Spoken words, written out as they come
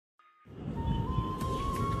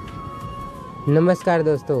नमस्कार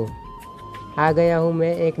दोस्तों, आ गया हूँ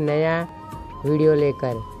मैं एक नया वीडियो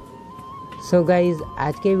लेकर। सो गाइज़,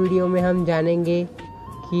 आज के वीडियो में हम जानेंगे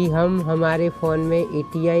कि हम हमारे फ़ोन में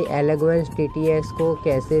ETI-eloquence TTS को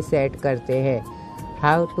कैसे सेट करते हैं।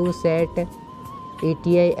 How to set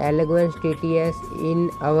ETI-eloquence TTS in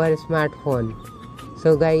our smartphone.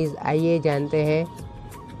 So guys, आइए जानते हैं।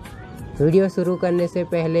 वीडियो शुरू करने से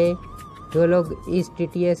पहले जो लोग इस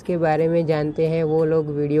TTS के बारे में जानते हैं वो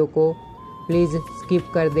लोग वीडियो को प्लीज़ स्किप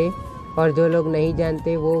कर दें, और जो लोग नहीं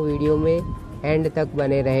जानते वो वीडियो में एंड तक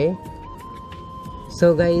बने रहे।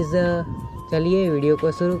 सो गाइज़, चलिए वीडियो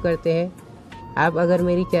को शुरू करते हैं। आप अगर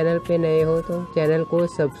मेरी चैनल पे नए हो तो चैनल को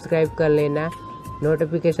सब्सक्राइब कर लेना,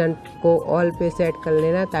 नोटिफिकेशन को ऑल पे सेट कर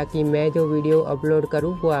लेना, ताकि मैं जो वीडियो अपलोड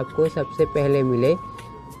करूं वो आपको सबसे पहले मिले।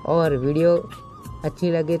 और वीडियो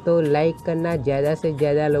अच्छी लगे तो लाइक करना, ज़्यादा से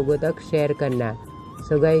ज़्यादा लोगों तक शेयर करना।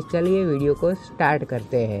 सो गाइज़, चलिए वीडियो को स्टार्ट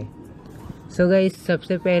करते हैं। सो गाइज़,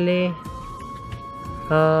 सबसे पहले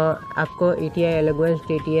आपको ETI-eloquence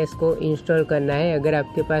TTS को इंस्टॉल करना है। अगर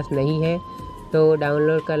आपके पास नहीं है तो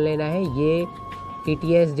डाउनलोड कर लेना है। ये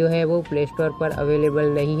TTS जो है वो प्ले स्टोर पर अवेलेबल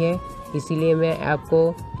नहीं है, इसीलिए मैं आपको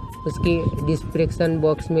उसकी डिस्क्रिप्शन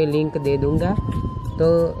बॉक्स में लिंक दे दूँगा। तो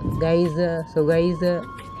गाइज़,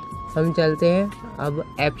 हम चलते हैं अब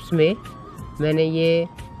ऐप्स में। मैंने ये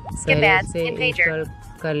पहले से इंस्टॉल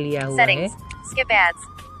कर लिया हुआ है।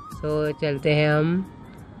 तो चलते हैं हम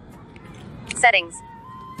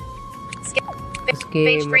उसके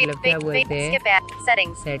मतलब क्या बोलते हैं,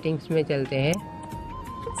 सेटिंग्स में चलते हैं।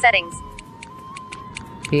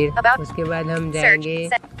 फिर उसके बाद हम जाएंगे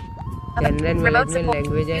general management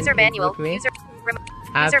language and input में।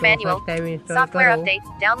 आप फर्स्ट टाइम इंस्टॉल करो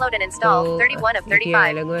तो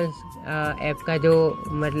ETI-eloquence ऐप का जो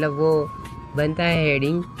मतलब वो बनता है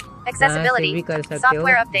हेडिंग, वहाँ से भी कर सकते हो।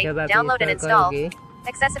 जब आप इंस्टॉल करोगे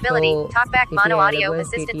Accessibility, talkback, mono audio,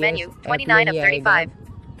 assisted menu, 29 of 35.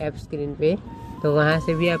 App screen पे, तो वहाँ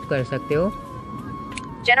से भी आप कर सकते हो।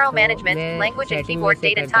 General management, language and keyboard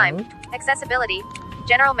date and time. Accessibility,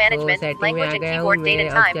 general management, language and keyboard date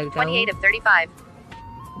and time, 28 of 35.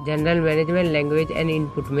 General management language and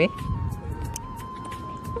input में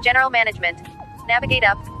General management,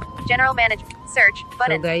 navigate up, general management, search,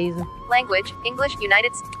 button, language, English,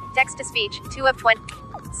 United States, text to speech, 2 of 20,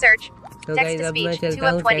 search, तो guys अब मैं चलता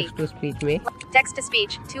हूँ text to speech में। Text to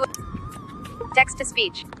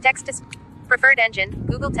speech, text to preferred engine,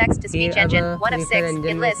 Google text to speech engine, 1 of 6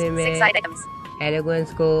 in list, 6 items.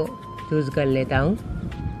 eloquence को choose कर लेता हूँ।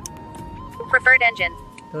 Preferred engine,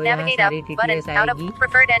 navigate up, button, out of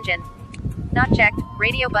preferred engine, not checked,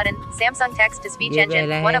 radio button, Samsung text to speech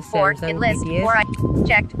engine, 1 of 4 in list, 4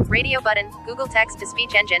 checked, radio button, Google text to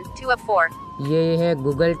speech engine, 2 of 4. ये है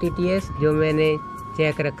Google TTS जो मैंने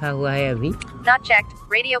check रखा हुआ है अभी। Not checked,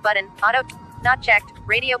 radio button, auto, not checked,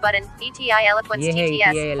 radio button, ETI-eloquence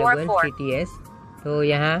TTS, 4 of 4. TTS, तो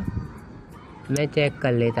यहाँ मैं चेक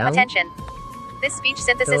कर लेता हूँ। Attention, this speech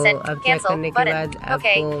synthesis तो अब चेक करने के बाद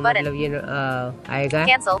आपको मतलब ये आएगा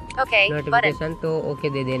नोटिफिकेशन, तो ओके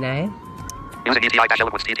दे देना है। Using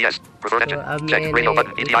ETI-eloquence TTS, preferred engine, check radio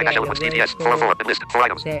button, ETI-eloquence TTS, 4 of 4, list, 4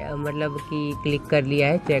 items. मतलब कि क्लिक कर लिया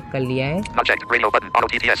है, चेक कर लिया है। Not checked, radio button, auto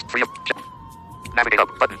TTS, 3 of, navigate up,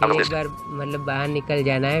 button, out of list. एक बार मतलब बाहर निकल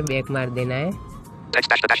जाना है, बैक मार देना है। Text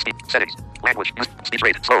dash to dash speed, settings, language, use, speech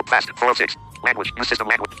rate, slow, fast, 4 of 6, language, use system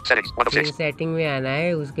language, settings, 1 of 6. Setting में आना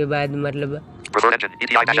है, उसके बाद मतलब preferred engine,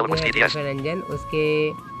 ETI-eloquence TTS. preferred engine, उसके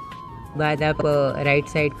बाद आप राइट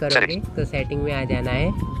साइड करोगे तो सेटिंग में आ जाना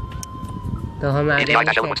है। तो हम आ गए हैं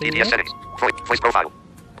सेटिंग में। voice profile,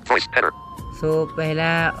 voice header. सो पहला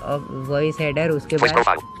वॉइस हेडर, उसके बाद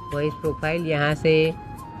वॉइस प्रोफाइल। यहाँ से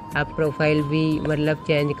आप प्रोफाइल भी मतलब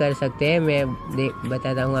चेंज कर सकते हैं, मैं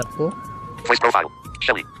बताता हूँ आपको। वॉइस प्रोफाइल,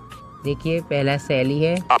 शेली। देखिए, पहला सैली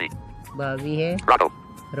है, बॉबी है,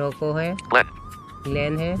 रोको है,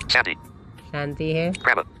 ग्लेन है, शांति है,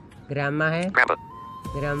 ग्रामा है,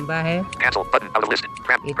 ग्राम्बा है,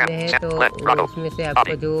 इतने हैं। तो उसमें से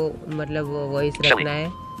आपको जो मतलब वॉइस रखना है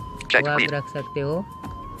वो आप रख सकते हो।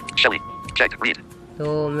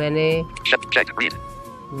 तो मैंने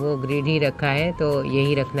वो ग्रीड ही रखा है, तो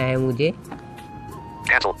यही रखना है मुझे,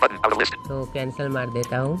 तो कैंसिल मार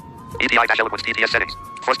देता हूँ। ETI-eloquence TTS settings.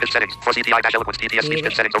 Force pitch settings. Force ETI-eloquence TTS speech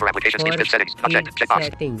pitch settings over application speech pitch settings. Not checked. Checkbox.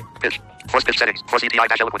 Pitch. Force pitch settings. Force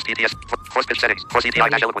ETI-eloquence TTS. Force pitch settings. Force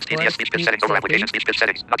ETI-eloquence TTS speech pitch settings over application speech pitch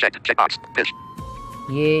settings. Not checked. Checkbox. Pitch.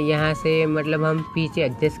 ये यहाँ से मतलब हम peach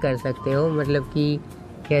adjust कर सकते हो, मतलब कि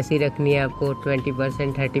कैसी रखनी है आपको,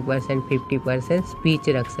 20%, 30%, 50% स्पीच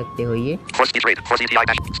रख सकते हो ये। Force speech rate. Force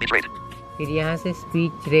ETI-speech rate. फिर यहाँ से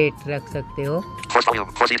स्पीच रेट रख सकते हो। Force volume.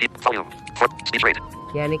 Force ET volume. Speech rate.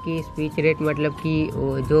 यानी कि स्पीच रेट मतलब कि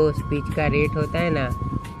जो स्पीच का रेट होता है ना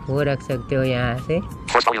वो रख सकते हो यहाँ से।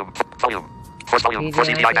 Force volume. Volume. Force volume. Force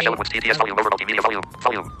ETI-eloquence TTS volume over multimedia volume.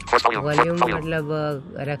 Volume. Force volume. Volume Volume.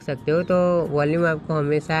 मतलब रख सकते हो, तो वॉल्यूम आपको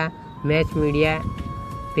हमेशा मैच मीडिया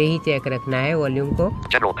पे ही चेक रखना है वॉल्यूम को।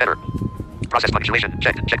 General header. Process punctuation.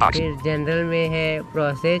 Check. Checkbox. फिर जनरल में है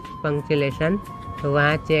प्रोसेस पंक्चुएशन, तो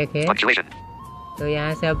वहाँ चेक है, Punctuation. तो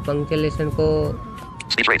यहाँ से आप पंक्चुएशन को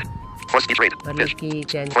Speech rate. Force speech rate. मतलब Pitch. कि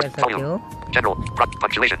चेंज कर Force सकते volume. हो। General.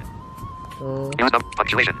 Punctuation. तो Use number.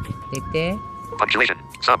 Punctuation. देखते हैं, Punctuation.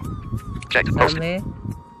 Sum. Checked. सम Most. है,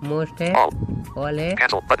 मोस्ट है, All. ऑल है,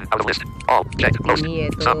 Cancel button out of list. All. Checked. Most. तीन ही है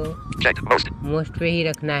तो Sum. Checked. Most. मोस्ट पे ही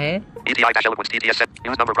रखना है। ETI-eloquence TTS set.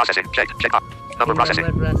 Use number processing. Checked. Checkbox. Number processing.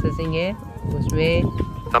 Number processing है, उसमें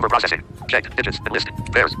Number processing. Checked. Digits and list.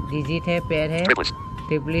 Pairs. Digit है, pair है, Triplets.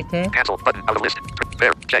 ट्रिपलेट है, Cancel button out of list.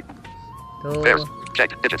 Pair. Checked. तो Pairs.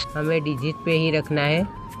 Checked. Digits. हमें digit पे ही रखना है।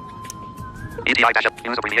 ETI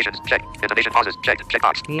use abbreviations. Check. Intonation pauses. Checked.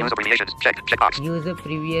 Checkbox. Use abbreviations. Checked. Checkbox. Use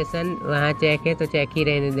प्रीवियसन वहाँ check है तो चेक ही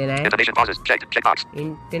रहने देना है। Intonation pauses. Checked. Checkbox.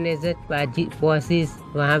 Internet पॉसिस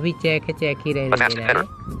वहाँ भी चेक है, चेक ही रहने Advanced देना है।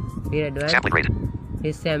 header. फिर एडवांस, Sampling rate.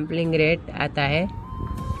 फिर सैम्पलिंग रेट आता है,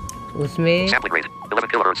 उसमें Sampling rate. 11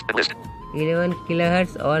 kilohertz. And list. 11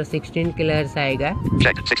 kilohertz और 16 किलोहर्ट्ज़ आएगा,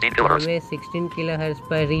 Checked. 16 तो kilohertz. हमें 16 किलोहर्ट्ज़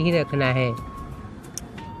पर ही रखना है।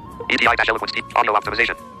 ETI-eloquence audio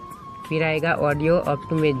optimization. फिर आएगा audio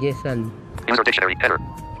optimisation, User dictionary. Header.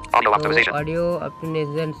 Audio तो optimization. ऑडियो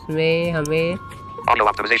ऑप्टिमाइजेशन में हमें Audio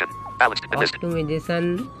optimization. Balanced. And list.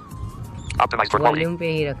 Optimisation Optimized for quality. Volume पे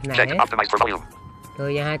ही रखना Checked. है, Optimized for volume. तो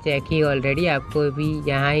यहाँ चेक ही ऑलरेडी, आपको भी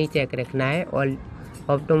यहाँ ही चेक रखना है,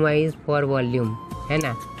 ऑप्टिमाइज फॉर वॉल्यूम, है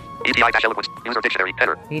ना। ETI-eloquence. User dictionary.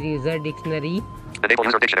 Header. फिर user dictionary, Enable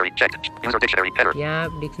user dictionary. Checked. User dictionary. Header. यहाँ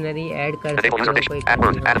आप डिक्शनरी ऐड कर Enable सकते user हो, कोई dictionary. Add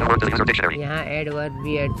word. Add a word to the user dictionary. यहाँ ऐड वर्ड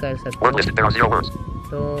भी ऐड कर सकते Word हो, list. There are 0 words.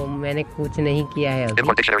 तो मैंने कुछ नहीं किया है अभी।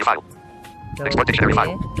 Import dictionary file. तो Export dictionary ये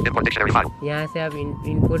file. Import dictionary file. यहाँ से आप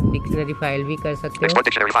इनपुट डिक्शनरी फाइल भी कर सकते हो, Export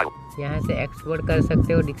dictionary file. यहाँ से एक्सपोर्ट कर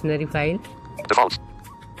सकते हो डिक्शनरी फाइल। Defaults.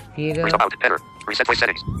 फिर Reset out. Header. Reset voice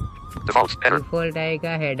settings. Defaults. Header. Default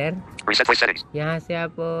आएगा हेडर, Reset voice settings. यहाँ से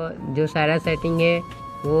आप जो सारा सेटिंग है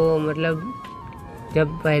वो मतलब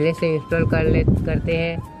जब पहले से इंस्टॉल करते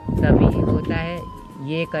हैं तभी होता है,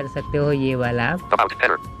 ये कर सकते हो ये वाला आप। About.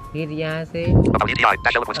 Header. फिर यहाँ से About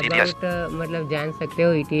ETI-eloquence TTS. अबाउट मतलब जान सकते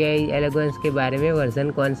हो ETI-eloquence के बारे में, वर्जन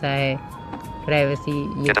कौन सा है, प्राइवेसी,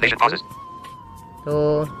 ये Intonation सब pauses. कुछ।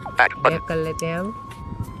 तो Back. Button. बैक कर लेते हैं अब।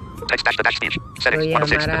 Text dash the dash speech. तो Settings. ये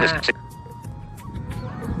 106. And हमारा list.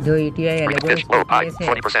 जो ETI-eloquence Pitch. Low. High. TTS है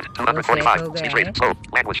 40%. वो सेट 245. हो Speech गया rate. है, Slow.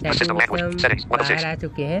 Language. Use setting system से language. हम Settings. बाहर 106. आ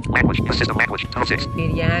चुके हैं। Language. Use system language. 206.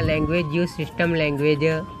 फिर यहाँ लैंग्वेज यूज सिस्टम लैंग्वेज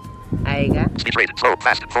आएगा, Speech rate. Slow.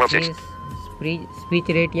 Fast. 406. फिर स्पीच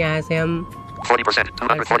रेट यहाँ से हम 40%.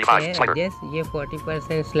 कर सकते 245. हैं Slider. एडजस्ट, ये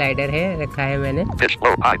 40% स्लाइडर है, रखा है मैंने। Pitch.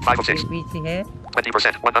 Low. High. फिर 506. पिच है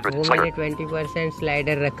 20%. 100. वो Slider. मैंने 20%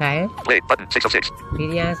 स्लाइडर रखा है। Play. Button. 606.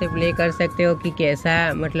 फिर यहाँ से प्ले कर सकते हो कि कैसा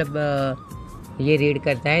मतलब ये रीड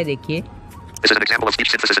करता है, देखिए। This is an example of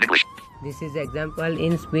speech synthesis in English. This is example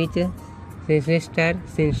in speech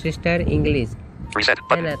synthesis English, Reset. है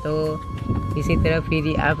Button. ना। तो इसी तरह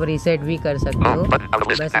फिर आप रीसेट भी कर सकते हो, Button. Out of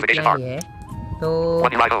list. बस Navigation इतना bar. ही है। तो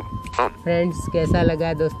 1 UI home. Phone. फ्रेंड्स कैसा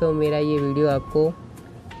लगा दोस्तों मेरा ये वीडियो, आपको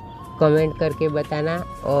कमेंट करके बताना,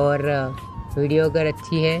 और वीडियो अगर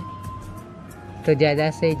अच्छी है तो ज़्यादा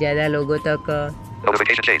से ज़्यादा लोगों तक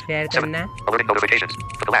Notification chain. शेयर 7. करना। Alerting notifications.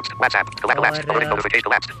 Collapsed. WhatsApp. Collapsed. और, Alerting notification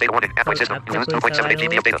collapsed. Data warning. Android system. आपका Use कोई 2.78 सवाल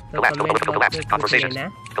GB हो of data. तो Collapsed. Comment Collapsed. Box Collapsed. में पूछ Conversations. लेना।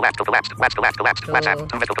 Collapsed. Collapsed. Collapsed. तो WhatsApp.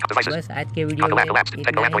 2 method devices. बस आज के वीडियो में Collapsed.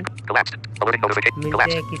 इतना ही, Collapsed. Alerting notification. मिलते हैं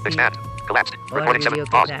Collapsed. किसी Expand. Collapsed. और Recording 7. वीडियो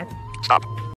के Pause. साथ। Stop.